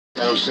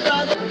Good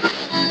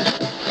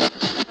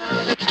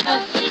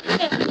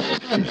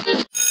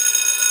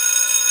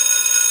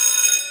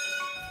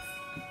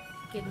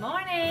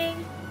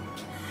morning.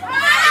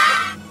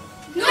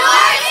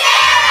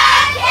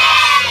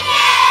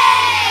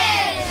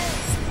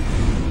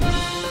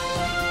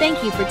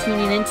 Thank you for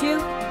tuning into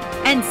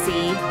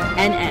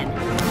NCNN.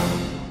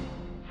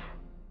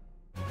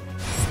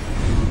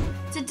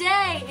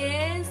 Today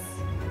is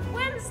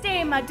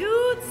Wednesday, my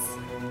dudes.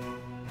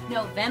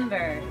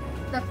 November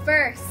the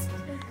 1st,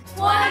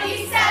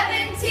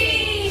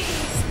 2017!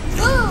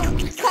 Boom!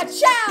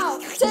 Ka-chow!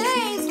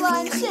 Today's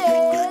lunch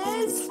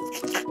is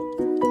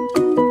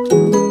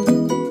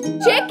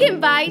chicken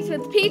bites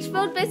with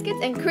peach-filled biscuits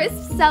and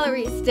crisp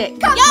celery sticks.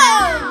 Go!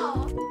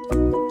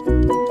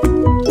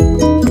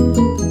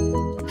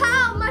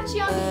 How much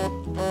yummy?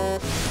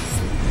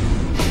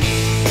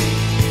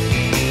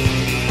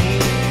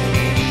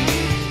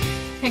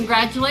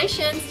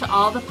 Congratulations to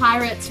all the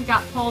pirates who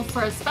got pulled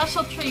for a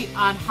special treat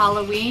on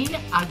Halloween,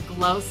 a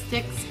glow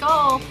stick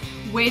skull.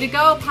 Way to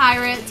go,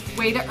 pirates.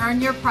 Way to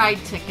earn your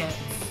pride tickets.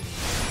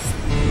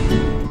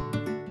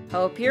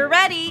 Hope you're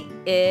ready.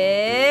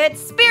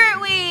 It's Spirit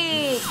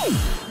Week!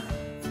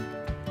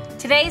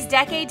 Today's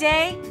Decade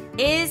Day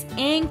is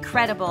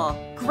incredible.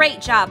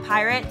 Great job,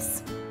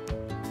 pirates.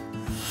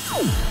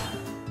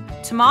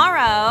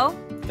 Tomorrow,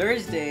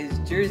 Thursday is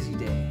Jersey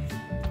Day.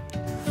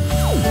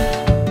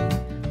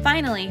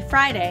 finally,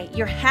 Friday,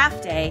 your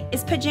half day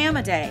is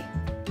Pajama Day.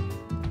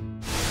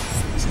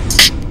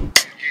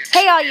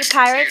 Hey all you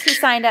pirates who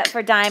signed up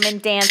for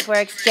Diamond Dance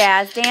Works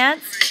Jazz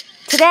Dance.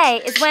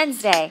 Today is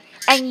Wednesday,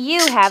 and you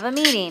have a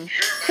meeting.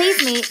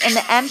 Please meet in the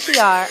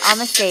MTR on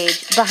the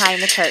stage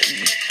behind the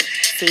curtain.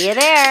 See you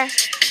there.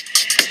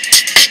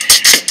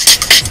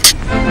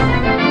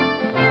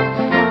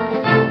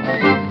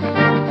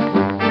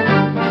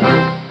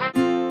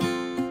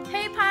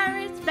 Hey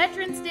Pirates,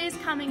 Veterans Day is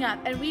coming up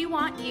and we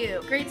want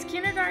you. Grades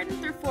kindergarten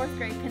through 4th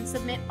grade can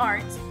submit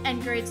art,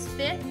 and grades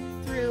 5th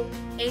through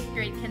 8th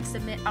grade can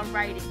submit a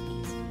writing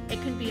piece.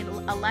 It can be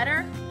a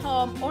letter,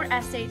 poem, or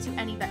essay to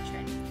any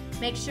veteran.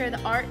 Make sure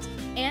the art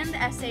and the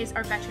essays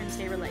are Veterans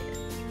Day related.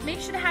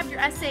 Make sure to have your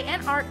essay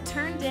and art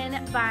turned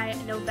in by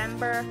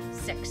November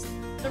 6th.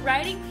 The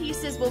writing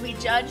pieces will be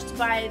judged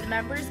by the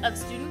members of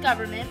student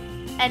government,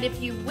 and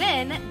if you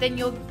win, then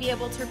you'll be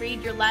able to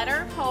read your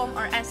letter, poem,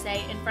 or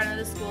essay in front of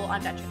the school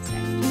on Veterans Day.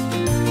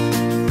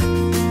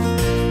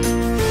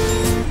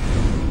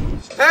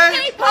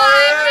 Hey,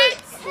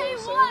 Pirates! Hey,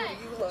 what?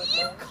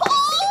 You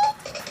cold?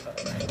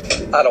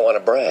 I don't want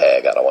to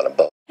brag. I don't want to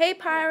boast. Hey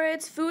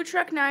Pirates, Food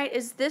Truck Night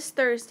is this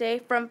Thursday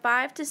from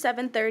 5 to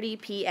 7:30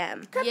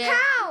 p.m.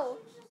 Ka-pow!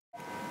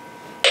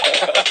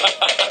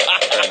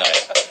 Very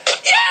nice.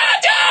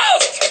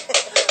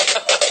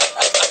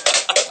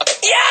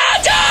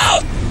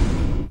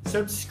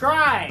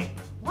 Subscribe.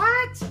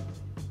 What?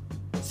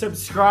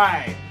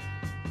 Subscribe.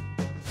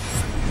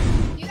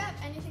 If you have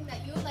anything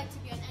that you would like to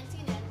be on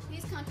NCNN,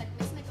 please contact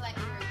Miss Nicolette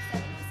either at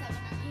 727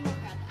 or email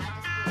her at the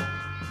address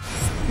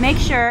below. Make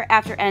sure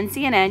after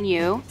NCNN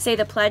you say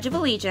the Pledge of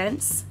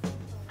Allegiance,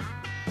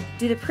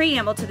 do the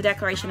preamble to the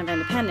Declaration of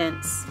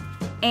Independence,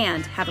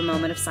 and have a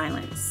moment of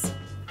silence.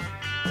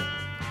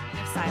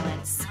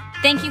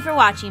 Thank you for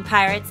watching,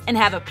 Pirates, and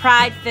have a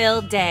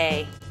pride-filled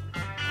day.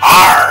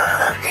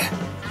 Arrgh!